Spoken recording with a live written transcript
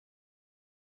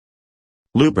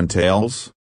Lupin Tales?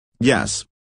 Yes.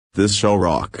 This show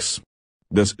rocks.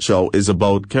 This show is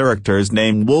about characters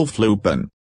named Wolf Lupin.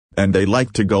 And they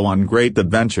like to go on great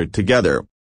adventure together.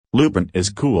 Lupin is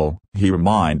cool, he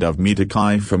remind of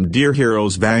Mitakai from Dear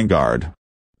Heroes Vanguard.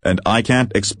 And I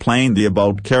can't explain the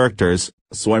about characters,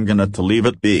 so I'm gonna to leave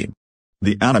it be.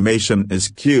 The animation is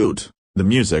cute, the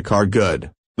music are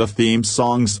good, the theme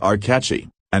songs are catchy,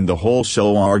 and the whole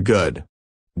show are good.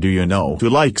 Do you know who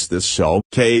likes this show?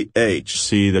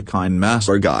 KHC the Kind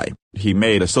Master guy, he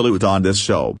made a salute on this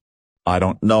show. I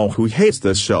don't know who hates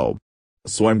this show.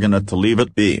 So I'm gonna to leave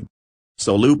it be.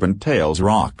 So Lupin Tales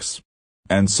rocks.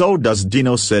 And so does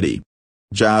Dino City.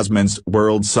 Jasmine's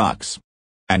world sucks.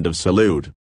 End of salute.